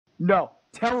No,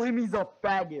 tell him he's a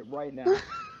faggot right now.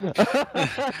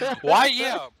 Why?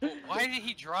 Yeah. Why did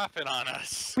he drop it on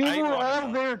us? We were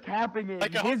all there capping it.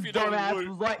 Like, His dumb ass was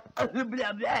like, blah,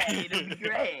 blah, blah, it'll be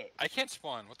great. I can't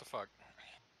spawn. What the fuck?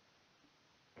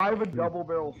 I have a double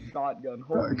barrel shotgun.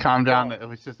 Holy Calm down. fuck. It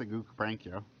was just a gook prank,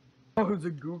 yo. Oh, it was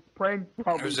a goof prank.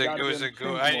 Probably It was a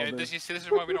go. This is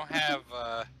why we don't have.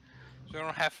 We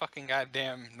don't have fucking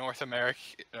goddamn North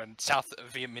American, South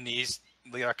Vietnamese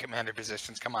lead our commander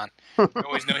positions. Come on. I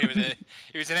always knew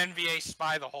he was an NVA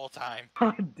spy the whole time.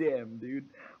 God damn, dude.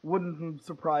 Wouldn't have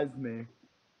surprised me.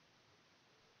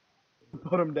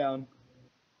 Put him down.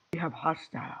 We have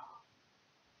hostile.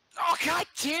 Oh god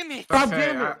damn it! God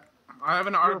damn it! I have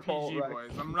an Your RPG, fault, Rex.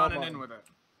 boys. I'm running in with it.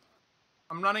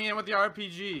 I'm running in with the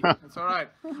RPG. It's alright.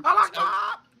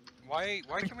 Why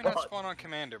can we not spawn on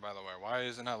commander, by the way? Why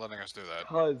is it not letting us do that?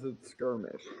 Because it's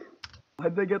skirmish.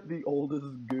 Why'd they get the oldest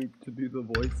gook to do the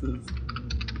voices?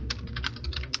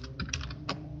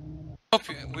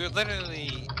 We're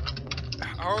literally...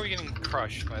 How are we getting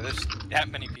crushed by that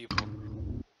many people?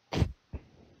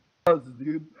 Because,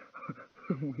 dude,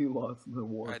 we lost the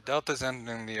war. Alright, Delta's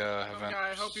ending the event.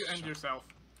 I hope you end yourself.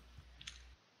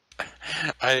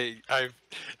 That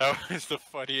was the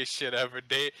funniest shit ever.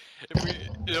 The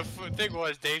thing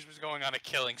was, Dave was going on a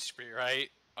killing spree, right?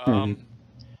 And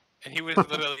he was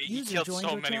literally, he killed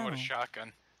so many with a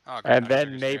shotgun. Oh, God, and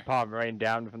then napalm rained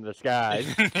down from the sky.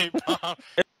 Napalm.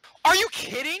 Are you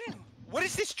kidding? What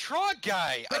is this Trog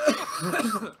guy?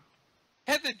 I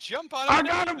had to jump on him. I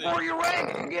got him for you,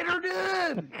 Rex! Get her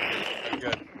done!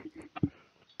 Good.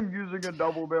 I'm using a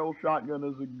double barrel shotgun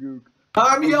as a gook.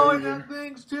 I'm yelling at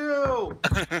things too!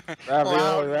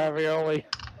 Ravioli.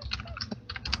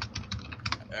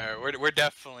 We're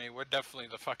definitely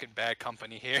the fucking bad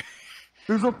company here.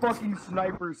 There's a fucking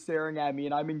sniper staring at me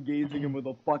and I'm engaging him with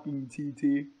a fucking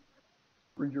TT.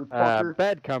 For your fucker.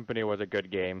 Bad Company was a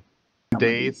good game.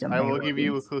 Days, I will give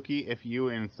you a cookie if you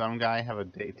and some guy have a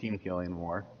team killing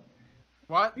war.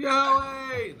 What?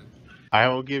 Yelling! I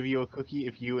will give you a cookie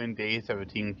if you and Days have a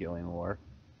team killing war.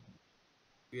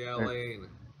 Yelling.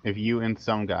 If you and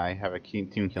some guy have a team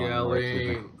killing war.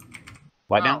 Yelling.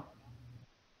 What now?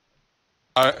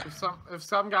 If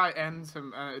some guy ends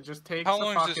him, just takes How a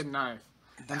long is fucking this- knife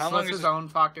and how long slits is his it- own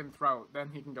fucking throat, then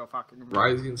he can go fucking.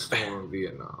 Rising Storm,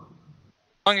 Vietnam.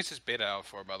 How long is this beta out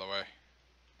for, by the way?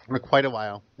 For quite a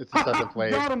while. It's a set to play.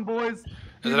 Got him, boys!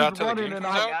 Is it out till the game and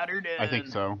comes I out? got her done. I think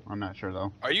so. I'm not sure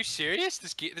though. Are you serious?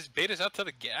 This beta's out till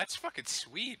the game? That's fucking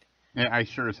sweet. Yeah, I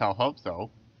sure as hell hope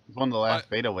so. It's one of the last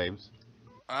beta waves.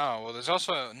 Oh, well, there's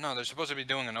also... No, they're supposed to be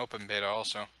doing an open beta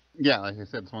also. Yeah, like I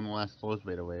said, it's one of the last closed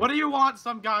beta waves. What do you want,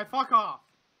 some guy? Fuck off!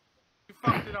 You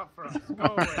fucked it up for us.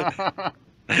 Go away.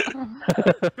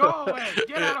 Go away.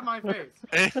 Get out of my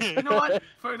face. You know what?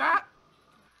 For that,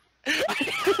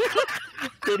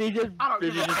 Did he just? I don't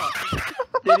give a fuck.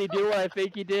 Did he do what I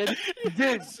think he did? He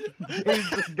did! He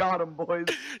just got him, boys.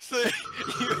 So,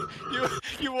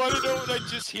 you want to know what I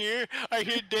just hear? I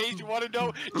hear Dave, you want to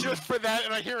know? Just for that,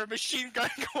 and I hear a machine gun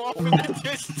go off in the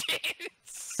distance.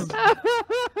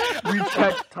 We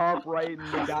checked top right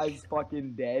and the guy's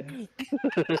fucking dead.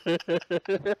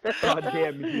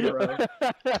 Goddamn hero.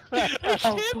 I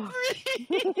can't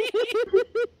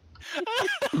breathe.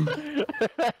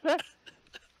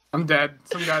 I'm dead.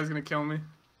 Some guy's gonna kill me.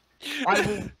 I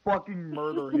will fucking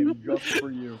murder him just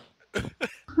for you.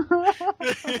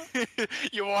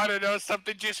 You want to know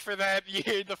something just for that? You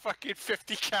hear the fucking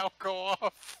 50 cal go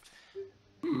off.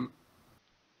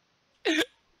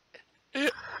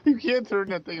 You can't turn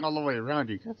that thing all the way around.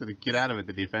 You have to get out of it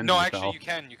to defend No, yourself. actually, you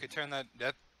can. You could turn that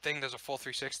thing does a full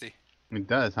 360. It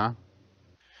does, huh?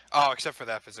 Oh, except for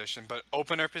that position. But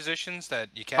opener positions that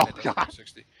you can't, it does a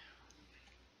 360.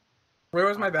 Where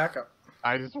was my backup?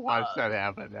 I just watched that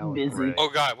happen. That was busy. great. Oh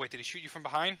god, wait, did he shoot you from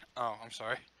behind? Oh, I'm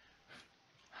sorry.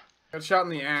 Got shot in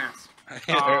the ass.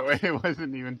 It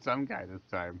wasn't even some guy this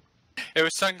time. It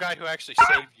was some guy who actually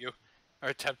saved you. Or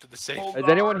attempted to save you. Has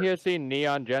anyone here seen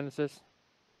Neon Genesis?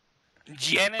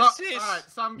 Genesis? Alright,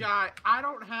 some guy. I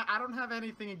don't have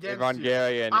anything against you.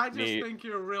 Evangelion. I just think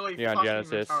you're really Neon fucking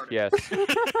Genesis. retarded. Yes.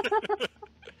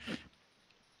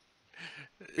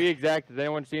 Be exact. Has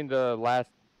anyone seen the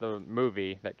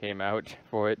movie that came out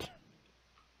for it?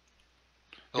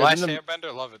 The Last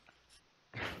Airbender, love it.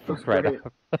 Right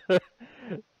up.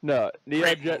 No,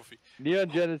 Great movie. Neon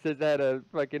Genesis had a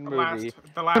fucking movie,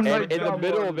 The last and one. in the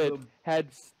middle of it had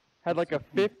like a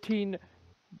 15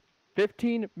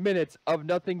 minutes of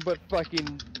nothing but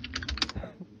fucking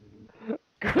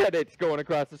credits going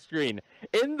across the screen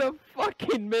in the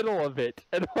fucking middle of it,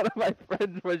 and one of my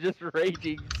friends was just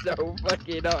raging so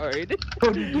fucking hard.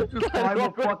 So did you just That's climb a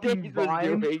what fucking Daze was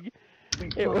vine? doing.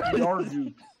 It Fucking was-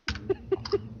 Argoose.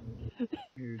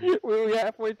 We were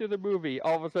halfway through the movie,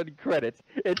 all of a sudden credits.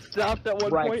 It stopped at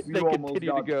one Rex, point, you they almost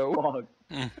continued to got go.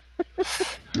 fucked.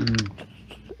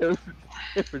 It was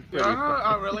You pretty know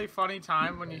funny. a really funny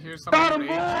time when you hear Got somebody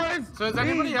him, rage? boys! So has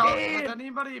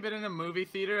anybody been in a movie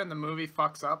theater and the movie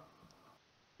fucks up?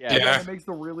 Yeah. Yeah. It makes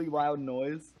a really loud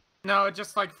noise. No, it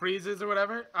just like freezes or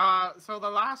whatever. So the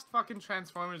last fucking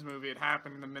Transformers movie, it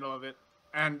happened in the middle of it,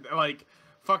 and like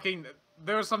fucking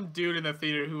there was some dude in the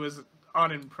theater who was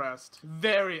unimpressed,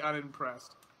 very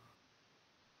unimpressed.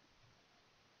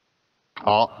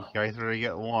 Oh, you guys already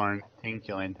get warned. Tank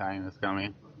killing time is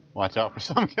coming. Watch out for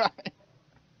some guy.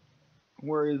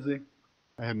 Where is he?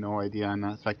 I have no idea. I'm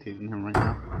not spectating him right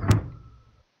now.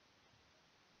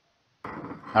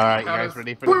 Alright, you guys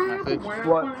ready for this message?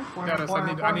 What? Dennis,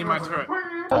 I need my turret.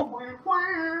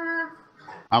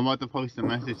 I'm about to post a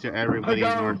message to everybody in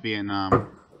North Vietnam.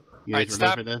 You Alright, guys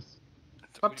stop. ready for this?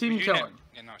 Stop team You killing. didn't-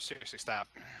 Yeah, no, seriously, stop.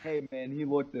 Hey man, he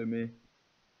looked at me.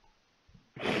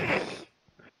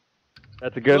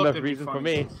 That's a good Look, enough it'd be reason for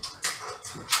funny. me.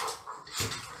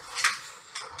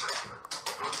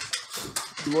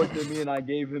 He looked at me and I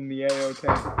gave him the A-OK.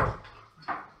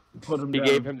 Put him He down.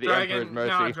 gave him the Emperor's Dragon, Mercy.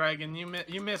 no, Dragon,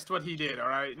 you missed what he did. All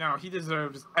right, no, he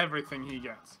deserves everything he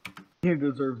gets. He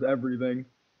deserves everything.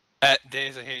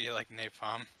 Days I hear you like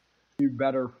napalm. You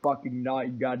better fucking not,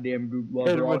 you goddamn goop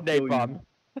Hit him lover. I'll with kill you. napalm.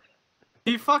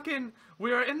 He fucking,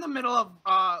 we were in the middle of,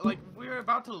 like, we were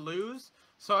about to lose,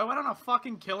 so I went on a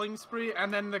fucking killing spree,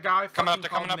 and then the guy Coming up, fucking they're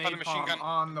called coming up on the machine napalm gun.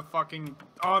 on the fucking,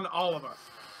 on all of us.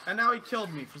 And now he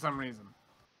killed me for some reason.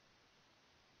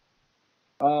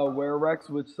 Where Rex?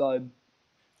 Which side?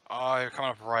 Oh, you're coming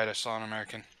up right. I saw an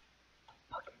American.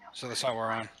 So that's how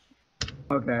we're on.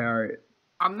 Okay, alright.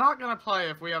 I'm not gonna play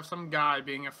if we have some guy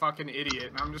being a fucking idiot,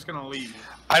 and I'm just gonna leave.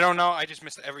 I don't know. I just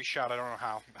missed every shot. I don't know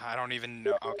how. I don't even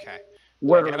know. Okay.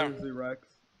 Where get him. is he, Rex?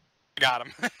 I got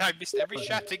him. I missed every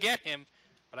shot to get him,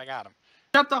 but I got him.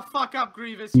 Shut the fuck up,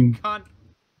 Grievous, you cunt.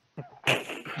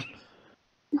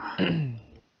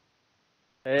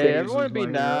 Hey, Daze everyone is be my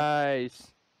hero. nice.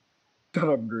 Shut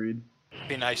up, Greed.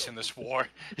 Be nice in this war.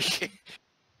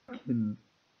 Hmm.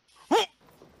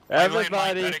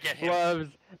 Everybody better get him. loves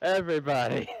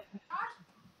everybody.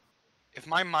 If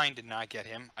my mind did not get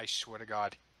him, I swear to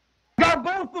God. Got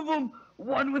both of them!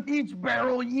 One with each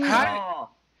barrel, yeah!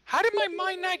 How did my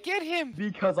mind not get him?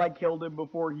 Because I killed him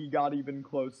before he got even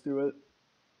close to it.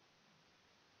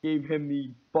 Gave him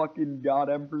the fucking God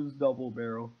Emperor's double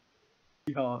barrel.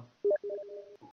 Yeah.